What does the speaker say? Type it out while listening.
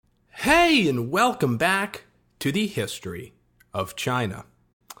Hey, and welcome back to the history of China.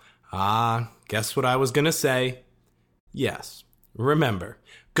 Guess what I was going to say? Yes, remember,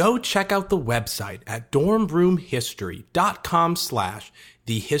 go check out the website at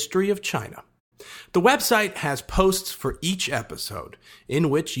dormroomhistory.com/thehistoryofchina. The website has posts for each episode, in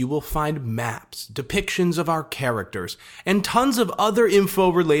which you will find maps, depictions of our characters, and tons of other info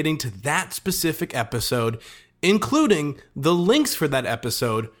relating to that specific episode, including the links for that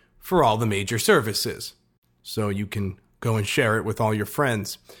episode for all the major services. So you can go and share it with all your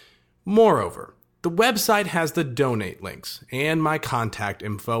friends. Moreover, the website has the donate links and my contact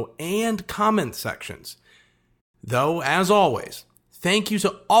info and comment sections. Though, as always, thank you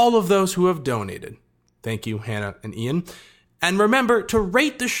to all of those who have donated. Thank you, Hannah and Ian. And remember to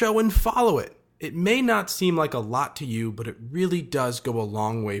rate the show and follow it. It may not seem like a lot to you, but it really does go a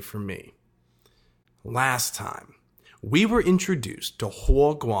long way for me. Last time, we were introduced to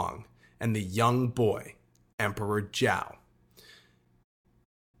Huo Guang and the young boy, Emperor Zhao.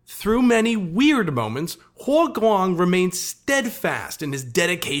 Through many weird moments, Huo Guang remained steadfast in his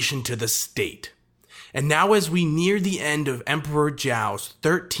dedication to the state. And now as we near the end of Emperor Zhao's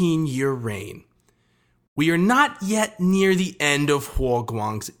 13-year reign, we are not yet near the end of Huo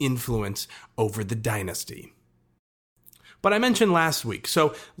Guang's influence over the dynasty. But I mentioned last week,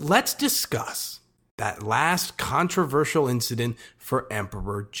 so let's discuss that last controversial incident for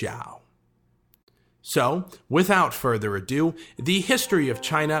Emperor Zhao. So, without further ado, the History of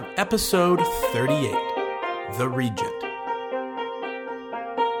China, Episode 38, The Regent.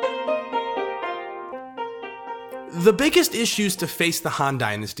 The biggest issues to face the Han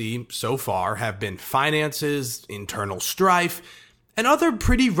Dynasty so far have been finances, internal strife, and other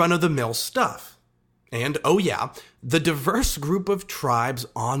pretty run-of-the-mill stuff. And, oh yeah, the diverse group of tribes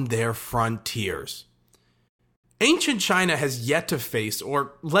on their frontiers. Ancient China has yet to face,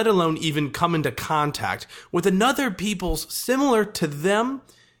 or let alone even come into contact, with another peoples similar to them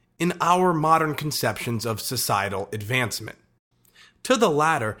in our modern conceptions of societal advancement. To the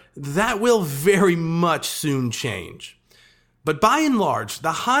latter, that will very much soon change. But by and large,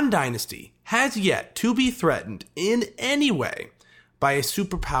 the Han Dynasty has yet to be threatened in any way by a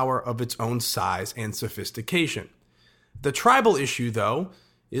superpower of its own size and sophistication. The tribal issue, though,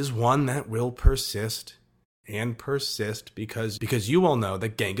 is one that will persist and persist because you all know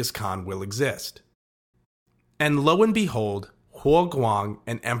that Genghis Khan will exist. And lo and behold, Huo Guang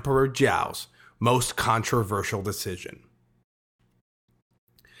and Emperor Zhao's most controversial decision.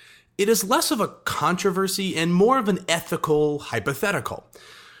 It is less of a controversy and more of an ethical hypothetical.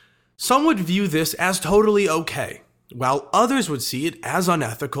 Some would view this as totally okay, while others would see it as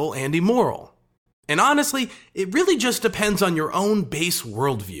unethical and immoral. And honestly, it really just depends on your own base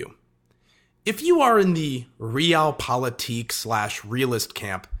worldview. If you are in the realpolitik/realist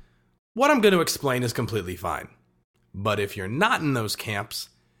camp, what I'm going to explain is completely fine. But if you're not in those camps,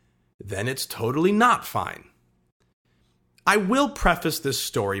 then it's totally not fine. I will preface this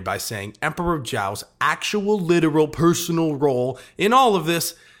story by saying Emperor Zhao's actual literal personal role in all of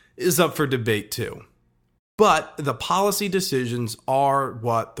this is up for debate too. But the policy decisions are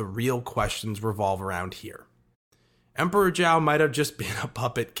what the real questions revolve around here. Emperor Zhao might have just been a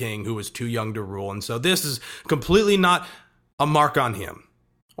puppet king who was too young to rule, and so this is completely not a mark on him.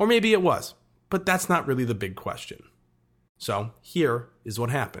 Or maybe it was, but that's not really the big question. So here is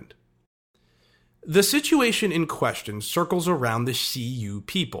what happened. The situation in question circles around the Xiyu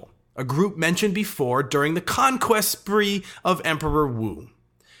people, a group mentioned before during the conquest spree of Emperor Wu.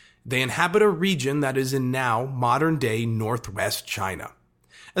 They inhabit a region that is in now modern-day northwest China.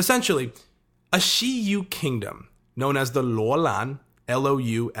 Essentially, a Xiyu kingdom, known as the Luolan,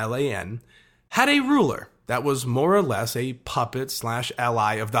 Loulan, had a ruler that was more or less a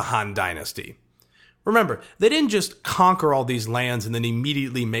puppet/ally of the Han Dynasty. Remember, they didn't just conquer all these lands and then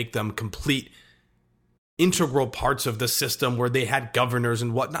immediately make them complete integral parts of the system where they had governors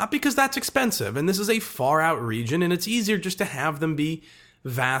and whatnot, because that's expensive, and this is a far-out region, and it's easier just to have them be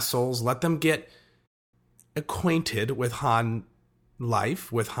vassals, let them get acquainted with Han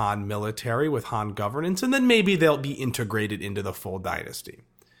life, with Han military, with Han governance, and then maybe they'll be integrated into the full dynasty.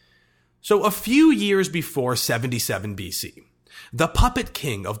 So a few years before 77 BC, the puppet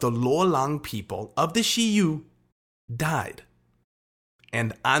king of the Luolang people of the Xiyu died,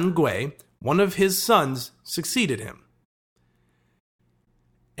 and An Gui, one of his sons, succeeded him.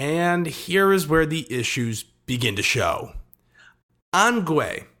 And here is where the issues begin to show. An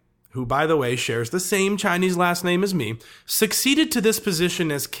Gui, who by the way shares the same Chinese last name as me, succeeded to this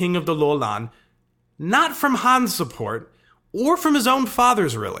position as king of the Luolan, not from Han's support, or from his own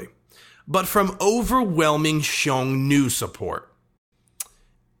father's really, but from overwhelming Xiongnu support.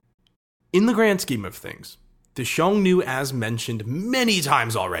 In the grand scheme of things, the Xiongnu, as mentioned many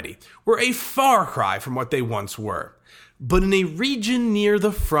times already, were a far cry from what they once were. But in a region near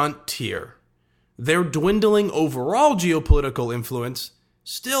the frontier, their dwindling overall geopolitical influence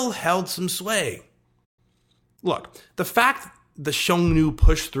still held some sway. Look, the fact the Xiongnu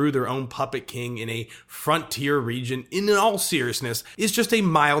pushed through their own puppet king in a frontier region, in all seriousness, is just a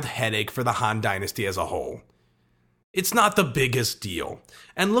mild headache for the Han Dynasty as a whole. It's not the biggest deal.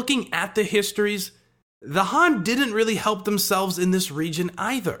 And looking at the histories, the Han didn't really help themselves in this region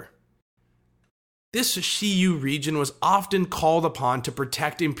either. This Xiyu region was often called upon to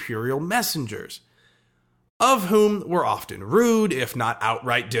protect imperial messengers, of whom were often rude, if not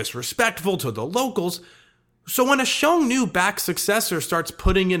outright disrespectful to the locals. So when a Xiongnu-backed successor starts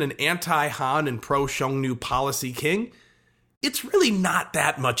putting in an anti-Han and pro-Xiongnu policy king, it's really not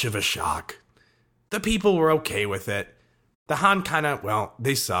that much of a shock. The people were okay with it. The Han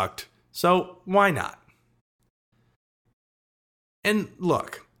they sucked. So why not? And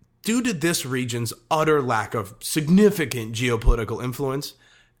look, due to this region's utter lack of significant geopolitical influence,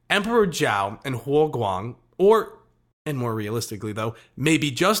 Emperor Zhao and Huo Guang, and more realistically though,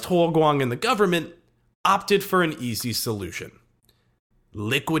 maybe just Huo Guang and the government, opted for an easy solution.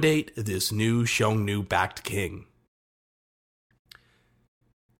 Liquidate this new Xiongnu-backed king.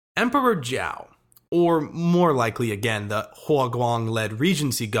 Emperor Zhao, or more likely again the Huo Guang-led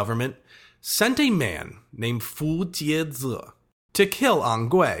regency government, sent a man named Fu Jiezi to kill An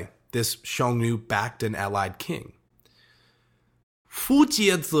Gui, this Xiongnu-backed and allied king. Fu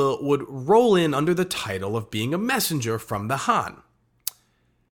Jiezi would roll in under the title of being a messenger from the Han.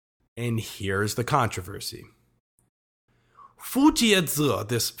 And here's the controversy. Fu Jiezi,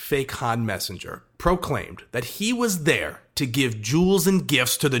 this fake Han messenger, proclaimed that he was there to give jewels and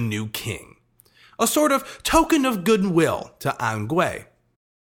gifts to the new king, a sort of token of goodwill to An Gui.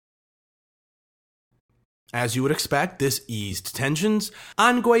 As you would expect, this eased tensions.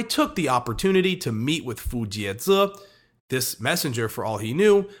 An Gui took the opportunity to meet with Fu Jiezi. This messenger, for all he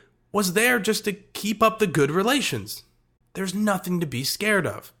knew, was there just to keep up the good relations. There's nothing to be scared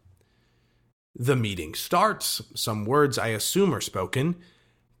of. The meeting starts. Some words, I assume, are spoken.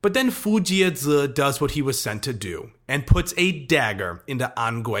 But then Fu Jiezi does what he was sent to do and puts a dagger into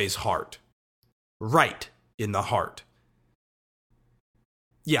An Gui's heart. Right in the heart.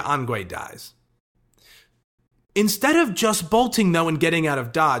 Yeah, An Gui dies. Instead of just bolting, though, and getting out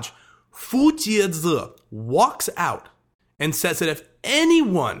of Dodge, Fu Jiezi walks out and says that if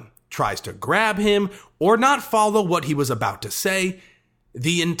anyone tries to grab him or not follow what he was about to say,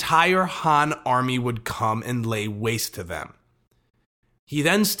 the entire Han army would come and lay waste to them. He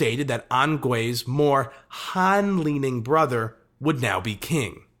then stated that An Gui's more Han-leaning brother would now be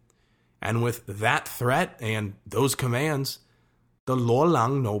king. And with that threat and those commands, the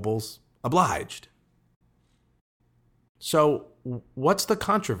Luolang nobles obliged. So, what's the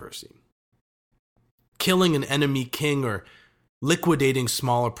controversy? Killing an enemy king or liquidating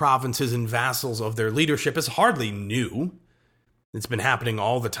smaller provinces and vassals of their leadership is hardly new. It's been happening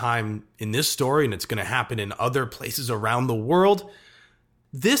all the time in this story, and it's going to happen in other places around the world.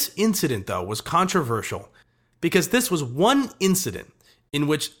 This incident, though, was controversial because this was one incident in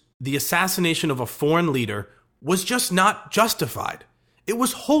which the assassination of a foreign leader was just not justified. It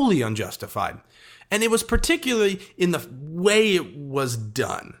was wholly unjustified. And it was particularly in the way it was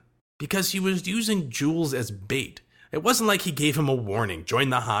done, because he was using jewels as bait. It wasn't like he gave him a warning, join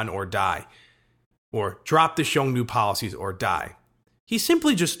the Han or die, or drop the Xiongnu policies or die. He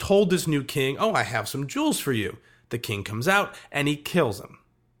simply just told this new king, oh, I have some jewels for you. The king comes out and he kills him.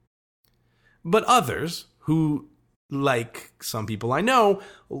 But others, who, like some people I know,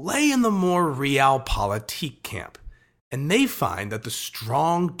 lay in the more realpolitik camp. And they find that the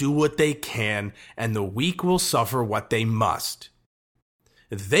strong do what they can and the weak will suffer what they must.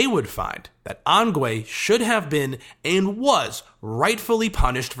 They would find that An Gui should have been and was rightfully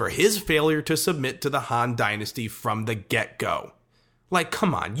punished for his failure to submit to the Han dynasty from the get-go. Like,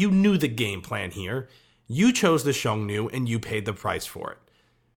 come on, you knew the game plan here. You chose the Xiongnu and you paid the price for it.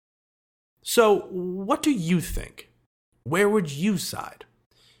 So, what do you think? Where would you side?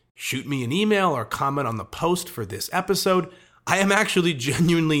 Shoot me an email or comment on the post for this episode. I am actually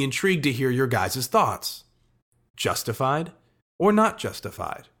genuinely intrigued to hear your guys' thoughts. Justified or not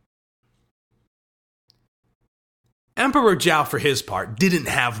justified? Emperor Zhao, for his part, didn't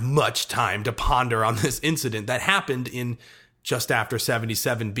have much time to ponder on this incident that happened in just after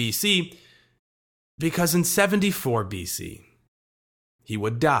 77 BC, because in 74 BC, he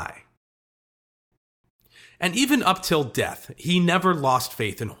would die. And even up till death, he never lost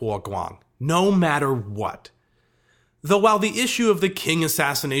faith in Huo Guang, no matter what. Though while the issue of the king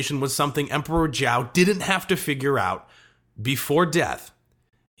assassination was something Emperor Zhao didn't have to figure out before death,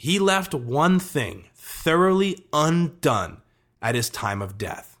 he left one thing thoroughly undone at his time of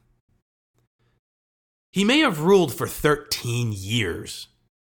death. He may have ruled for 13 years,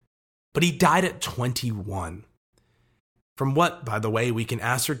 but he died at 21, from what, by the way, we can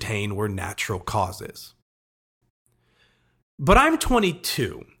ascertain were natural causes. But I'm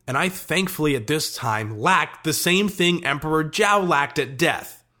 22, and I thankfully at this time lacked the same thing Emperor Zhao lacked at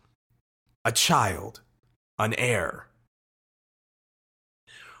death: a child, an heir.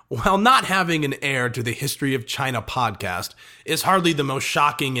 While not having an heir to the History of China podcast is hardly the most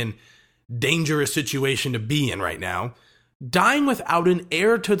shocking and dangerous situation to be in right now, dying without an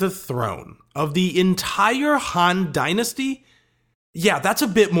heir to the throne of the entire Han dynasty, yeah, that's a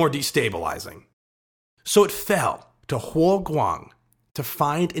bit more destabilizing. So it fell to Huo Guang to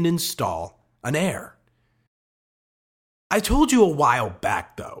find and install an heir. I told you a while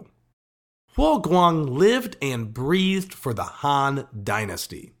back, though, Huo Guang lived and breathed for the Han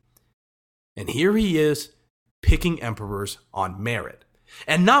dynasty. And here he is, picking emperors on merit.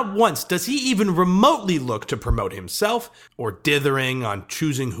 And not once does he even remotely look to promote himself or dithering on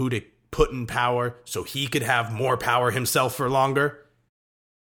choosing who to put in power so he could have more power himself for longer.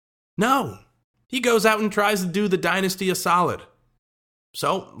 No, he goes out and tries to do the dynasty a solid.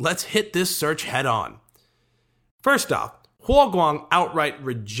 So let's hit this search head on. First off, Huo Guang outright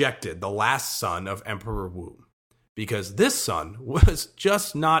rejected the last son of Emperor Wu, because this son was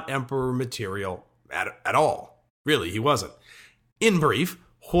just not emperor material at all. Really, he wasn't. In brief,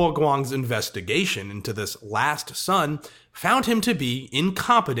 Huo Guang's investigation into this last son found him to be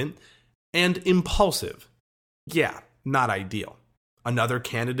incompetent and impulsive. Yeah, not ideal. Another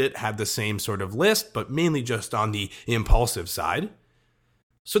candidate had the same sort of list, but mainly just on the impulsive side.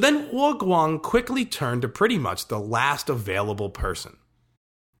 So then Huo Guang quickly turned to pretty much the last available person,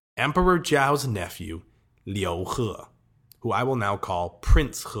 Emperor Zhao's nephew, Liu He, who I will now call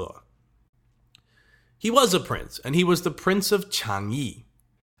Prince He. He was a prince, and he was the Prince of Chang'e.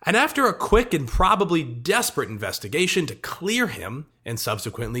 And after a quick and probably desperate investigation to clear him and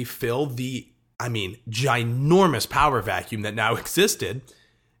subsequently fill the, ginormous power vacuum that now existed,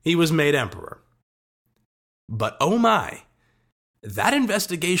 he was made emperor. But oh my, that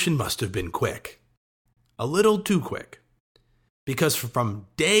investigation must have been quick. A little too quick. Because from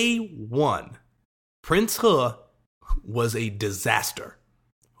day one, Prince He was a disaster.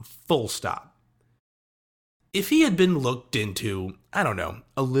 Full stop. If he had been looked into,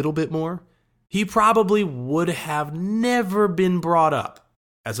 a little bit more, he probably would have never been brought up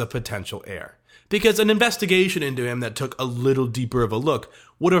as a potential heir. Because an investigation into him that took a little deeper of a look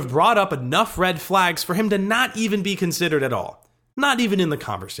would have brought up enough red flags for him to not even be considered at all. Not even in the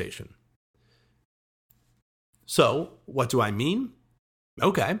conversation. So, what do I mean?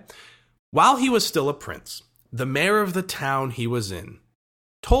 Okay. While he was still a prince, the mayor of the town he was in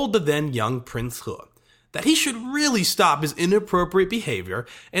told the then young Prince He that he should really stop his inappropriate behavior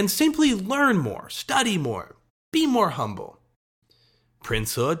and simply learn more, study more, be more humble.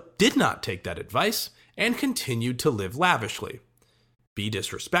 Prince He did not take that advice and continued to live lavishly, be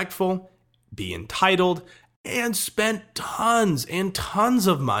disrespectful, be entitled, and spent tons and tons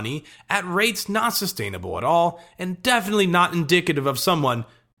of money at rates not sustainable at all and definitely not indicative of someone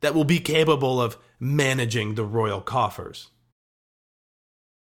that will be capable of managing the royal coffers.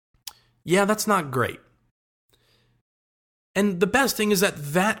 Yeah, that's not great. And the best thing is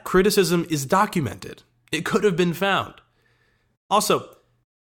that criticism is documented. It could have been found. Also,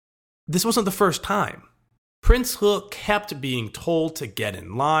 this wasn't the first time. Prince He kept being told to get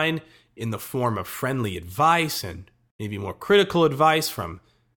in line in the form of friendly advice and maybe more critical advice from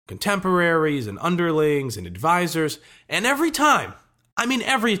contemporaries and underlings and advisors. And every time,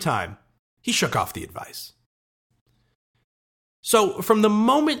 he shook off the advice. So from the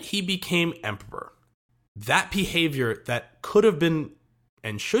moment he became emperor, that behavior that could have been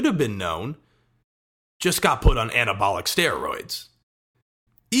and should have been known just got put on anabolic steroids.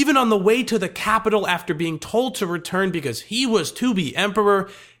 Even on the way to the capital after being told to return because he was to be emperor,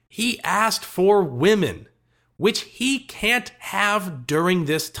 he asked for women, which he can't have during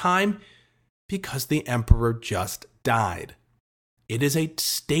this time because the emperor just died. It is a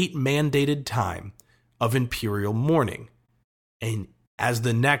state-mandated time of imperial mourning. And as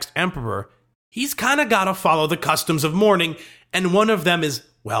the next emperor, he's kind of got to follow the customs of mourning, and one of them is,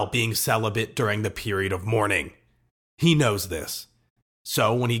 being celibate during the period of mourning. He knows this.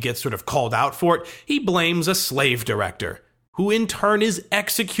 So when he gets sort of called out for it, he blames a slave director, who in turn is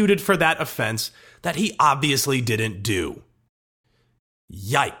executed for that offense that he obviously didn't do.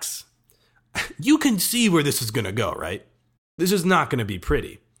 Yikes. You can see where this is going to go, right? This is not going to be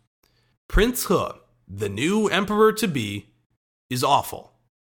pretty. Prince He, the new emperor-to-be, is awful.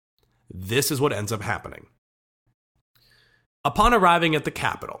 This is what ends up happening. Upon arriving at the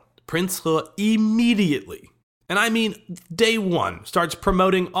capital, Prince He immediately, and I mean day one, starts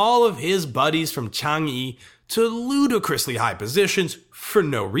promoting all of his buddies from Chang'e to ludicrously high positions for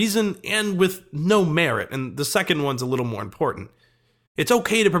no reason and with no merit, and the second one's a little more important. It's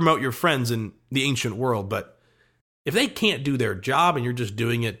okay to promote your friends in the ancient world, but if they can't do their job and you're just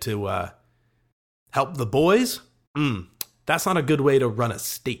doing it to help the boys, that's not a good way to run a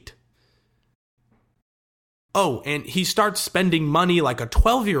state. Oh, and he starts spending money like a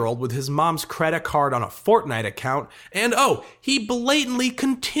 12-year-old with his mom's credit card on a Fortnite account. And he blatantly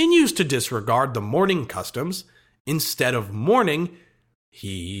continues to disregard the mourning customs. Instead of mourning,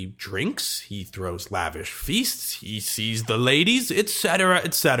 he drinks, he throws lavish feasts, he sees the ladies, etc.,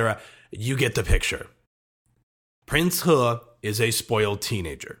 etc. You get the picture. Prince He is a spoiled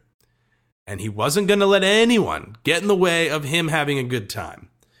teenager. And he wasn't going to let anyone get in the way of him having a good time.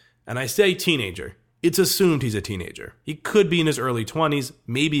 And I say teenager. It's assumed he's a teenager. He could be in his early 20s,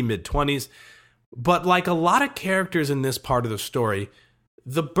 maybe mid-20s. But like a lot of characters in this part of the story,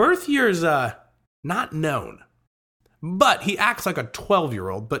 the birth year is not known. But he acts like a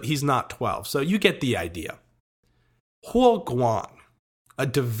 12-year-old, but he's not 12. So you get the idea. Huo Guang, a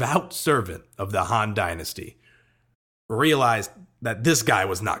devout servant of the Han Dynasty, realized that this guy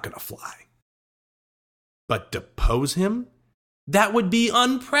was not going to fly. But depose him? That would be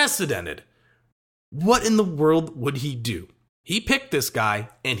unprecedented. What in the world would he do? He picked this guy,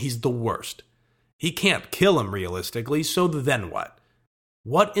 and he's the worst. He can't kill him realistically, so then what?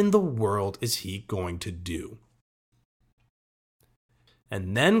 What in the world is he going to do?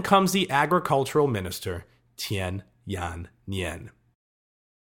 And then comes the agricultural minister, Tian Yan Nian.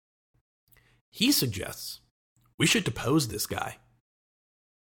 He suggests we should depose this guy.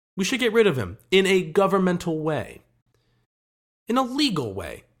 We should get rid of him in a governmental way. In a legal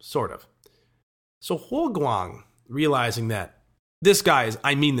way, sort of. So Huo Guang, realizing that this guy is,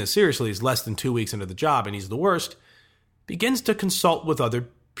 I mean this seriously, is less than 2 weeks into the job and he's the worst, begins to consult with other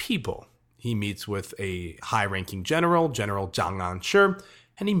people. He meets with a high-ranking general, General Zhang Anshi,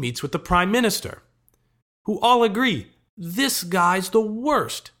 and he meets with the prime minister, who all agree, this guy's the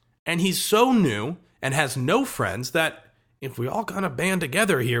worst. And he's so new and has no friends that if we all kind of band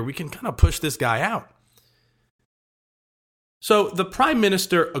together here, we can kind of push this guy out. So the prime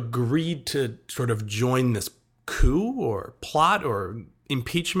minister agreed to sort of join this coup or plot or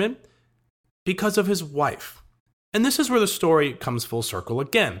impeachment because of his wife. And this is where the story comes full circle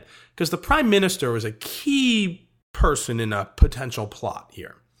again, because the prime minister was a key person in a potential plot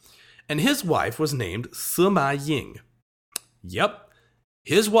here. And his wife was named Sima Ying. Yep,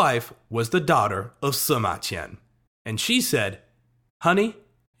 his wife was the daughter of Sima Qian. And she said, honey,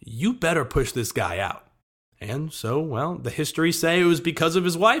 you better push this guy out. And so, well, the histories say it was because of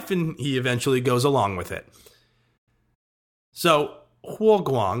his wife, and he eventually goes along with it. So, Huo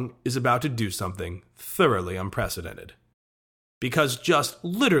Guang is about to do something thoroughly unprecedented. Because just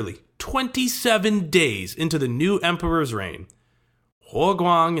literally 27 days into the new emperor's reign, Huo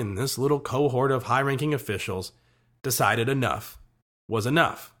Guang and this little cohort of high-ranking officials decided enough was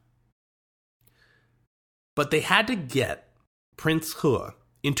enough. But they had to get Prince He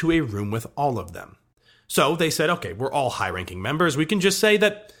into a room with all of them. So they said, okay, we're all high-ranking members. We can just say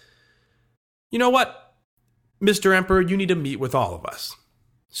that, you know what, Mr. Emperor, you need to meet with all of us.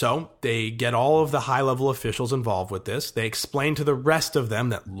 So they get all of the high-level officials involved with this. They explain to the rest of them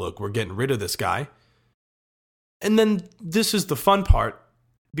that, look, we're getting rid of this guy. And then this is the fun part.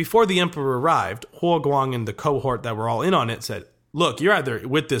 Before the emperor arrived, Huo Guang and the cohort that were all in on it said, look, you're either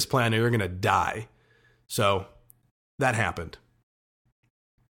with this plan or you're going to die. So that happened.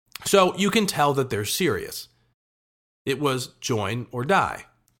 So you can tell that they're serious. It was join or die.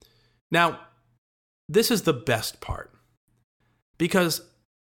 Now, this is the best part. Because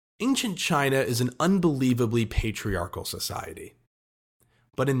ancient China is an unbelievably patriarchal society.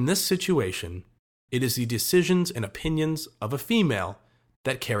 But in this situation, it is the decisions and opinions of a female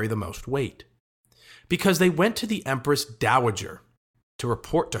that carry the most weight. Because they went to the Empress Dowager to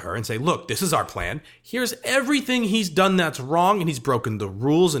report to her and say, look, this is our plan. Here's everything he's done that's wrong, and he's broken the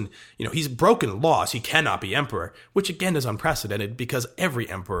rules, and he's broken laws. He cannot be emperor, which again is unprecedented because every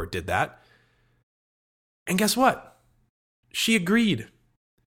emperor did that. And guess what? She agreed.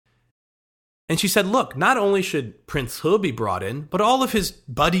 And she said, look, not only should Prince He be brought in, but all of his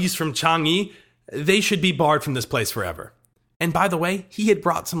buddies from Chang'e, they should be barred from this place forever. And by the way, he had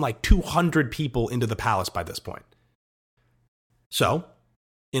brought some 200 people into the palace by this point. So,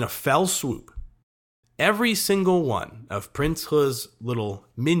 In a fell swoop, every single one of Prince He's little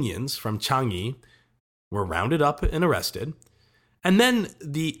minions from Chang'e were rounded up and arrested, and then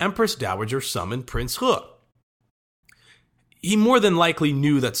the Empress Dowager summoned Prince He. He more than likely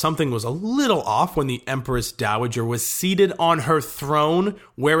knew that something was a little off when the Empress Dowager was seated on her throne,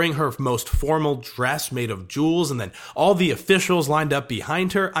 wearing her most formal dress made of jewels, and then all the officials lined up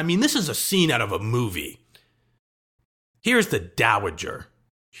behind her. I mean, this is a scene out of a movie. Here's the Dowager.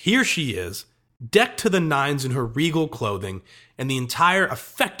 Here she is, decked to the nines in her regal clothing, and the entire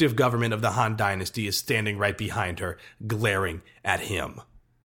effective government of the Han Dynasty is standing right behind her, glaring at him.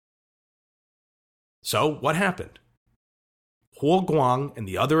 So, what happened? Huo Guang and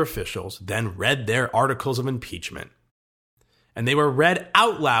the other officials then read their articles of impeachment. And they were read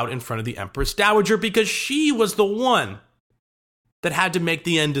out loud in front of the Empress Dowager because she was the one that had to make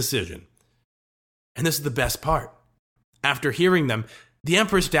the end decision. And this is the best part. After hearing them, the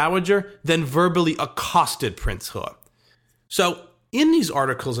Empress Dowager then verbally accosted Prince He. So, in these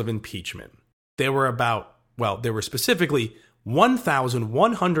articles of impeachment, there were specifically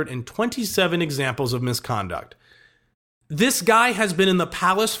 1,127 examples of misconduct. This guy has been in the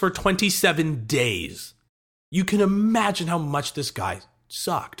palace for 27 days. You can imagine how much this guy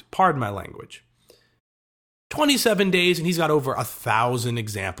sucked. Pardon my language. 27 days, and he's got over 1,000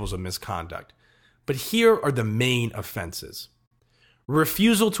 examples of misconduct. But here are the main offenses.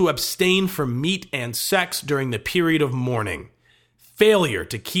 Refusal to abstain from meat and sex during the period of mourning. Failure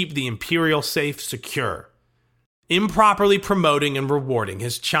to keep the imperial safe secure. Improperly promoting and rewarding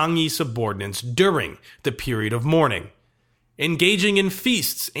his Chang'e subordinates during the period of mourning. Engaging in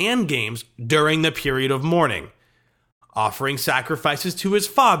feasts and games during the period of mourning. Offering sacrifices to his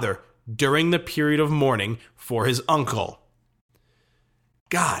father during the period of mourning for his uncle.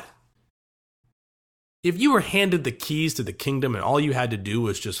 God. If you were handed the keys to the kingdom and all you had to do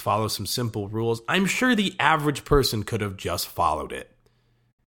was just follow some simple rules, I'm sure the average person could have just followed it.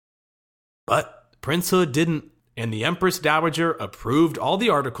 But Prince He didn't, and the Empress Dowager approved all the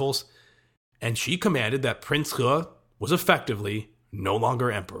articles, and she commanded that Prince He was effectively no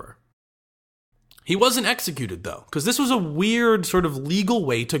longer emperor. He wasn't executed, though, because this was a weird sort of legal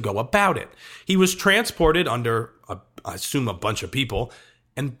way to go about it. He was transported under, I assume, a bunch of people,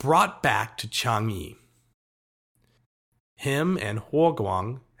 and brought back to Chang'e. Him and Huo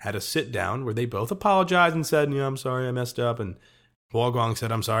Guang had a sit down where they both apologized and said, I'm sorry, I messed up. And Huo Guang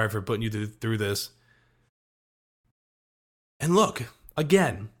said, I'm sorry for putting you through this. And look,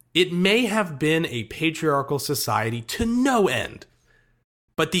 again, it may have been a patriarchal society to no end,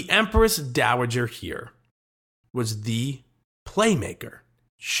 but the Empress Dowager here was the playmaker.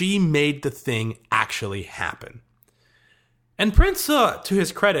 She made the thing actually happen. And Prince He, to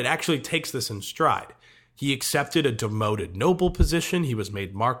his credit, actually takes this in stride. He accepted a demoted noble position, he was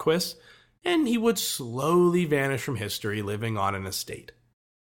made marquis, and he would slowly vanish from history, living on an estate.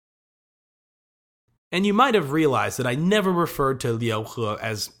 And you might have realized that I never referred to Liu He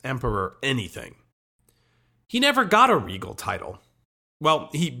as emperor anything. He never got a regal title. Well,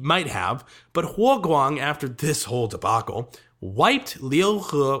 he might have, but Huo Guang, after this whole debacle, wiped Liu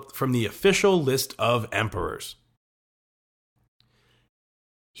He from the official list of emperors.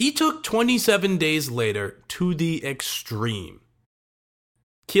 He took 27 days later to the extreme.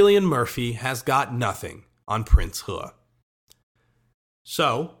 Cillian Murphy has got nothing on Prince He.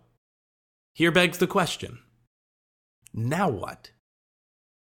 So, here begs the question. Now what?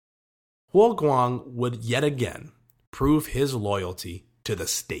 Huo Guang would yet again prove his loyalty to the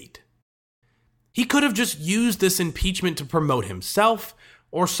state. He could have just used this impeachment to promote himself,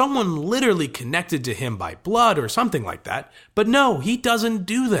 or someone literally connected to him by blood or something like that. But no, he doesn't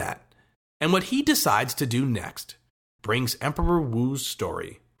do that. And what he decides to do next brings Emperor Wu's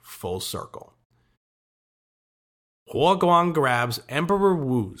story full circle. Huo Guang grabs Emperor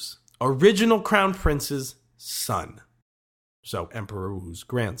Wu's original crown prince's son. So Emperor Wu's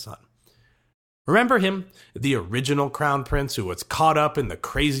grandson. Remember him? The original crown prince who was caught up in the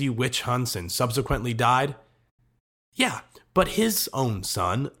crazy witch hunts and subsequently died? Yeah. But his own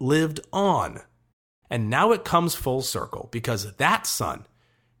son lived on. And now it comes full circle because that son,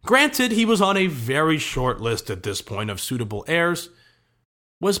 granted he was on a very short list at this point of suitable heirs,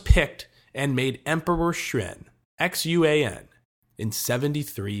 was picked and made Emperor Xuan, Xuan, in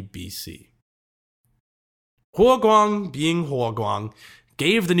 73 BC. Huo Guang, being Huo Guang,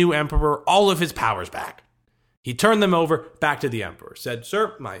 gave the new emperor all of his powers back. He turned them over back to the emperor, said,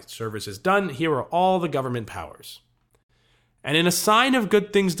 "Sir, my service is done. Here are all the government powers." And in a sign of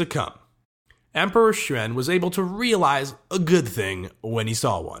good things to come, Emperor Xuan was able to realize a good thing when he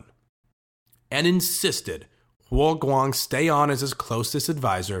saw one, and insisted Huo Guang stay on as his closest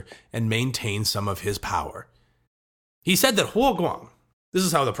advisor and maintain some of his power. He said that Huo Guang, this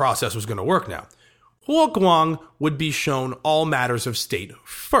is how the process was going to work now, Huo Guang would be shown all matters of state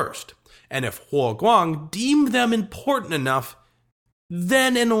first, and if Huo Guang deemed them important enough,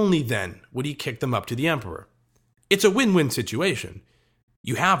 then and only then would he kick them up to the emperor. It's a win-win situation.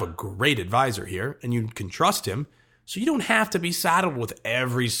 You have a great advisor here, and you can trust him, so you don't have to be saddled with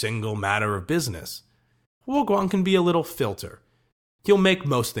every single matter of business. Huo Guang can be a little filter. He'll make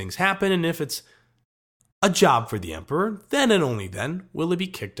most things happen, and if it's a job for the emperor, then and only then will it be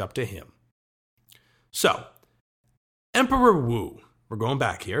kicked up to him. So, Emperor Wu, we're going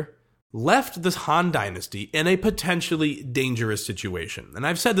back here, left the Han dynasty in a potentially dangerous situation. And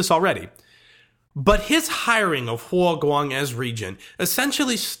I've said this already, but his hiring of Huo Guang as regent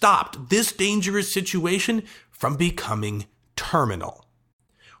essentially stopped this dangerous situation from becoming terminal.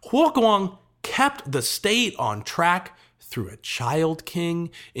 Huo Guang kept the state on track through a child king,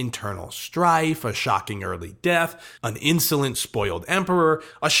 internal strife, a shocking early death, an insolent spoiled emperor,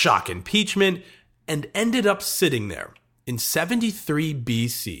 a shock impeachment, and ended up sitting there in 73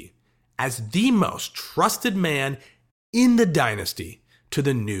 BC as the most trusted man in the dynasty to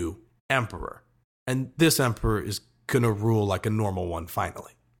the new emperor. And this emperor is going to rule like a normal one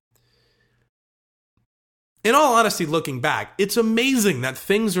finally. In all honesty, looking back, it's amazing that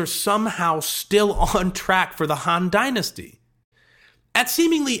things are somehow still on track for the Han dynasty. At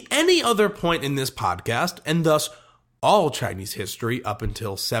seemingly any other point in this podcast, and thus all Chinese history up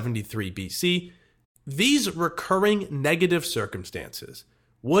until 73 BC, these recurring negative circumstances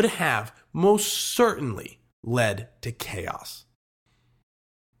would have most certainly led to chaos.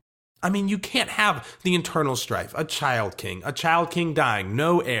 I mean, you can't have the internal strife, a child king dying,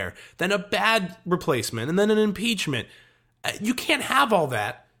 no heir, then a bad replacement, and then an impeachment. You can't have all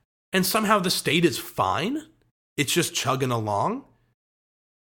that, and somehow the state is fine. It's just chugging along.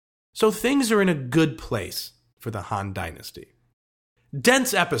 So things are in a good place for the Han dynasty.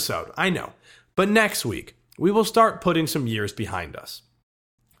 Dense episode, I know, but next week, we will start putting some years behind us.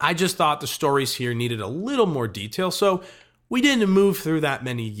 I just thought the stories here needed a little more detail, so we didn't move through that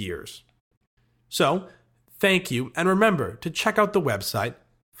many years. So, thank you, and remember to check out the website,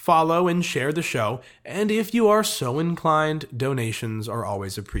 follow and share the show, and if you are so inclined, donations are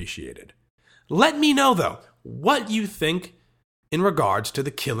always appreciated. Let me know, though, what you think in regards to the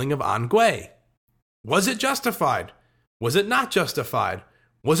killing of An Gui. Was it justified? Was it not justified?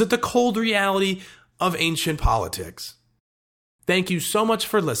 Was it the cold reality of ancient politics? Thank you so much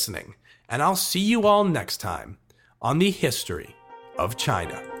for listening, and I'll see you all next time on the history of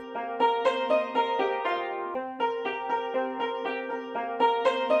China.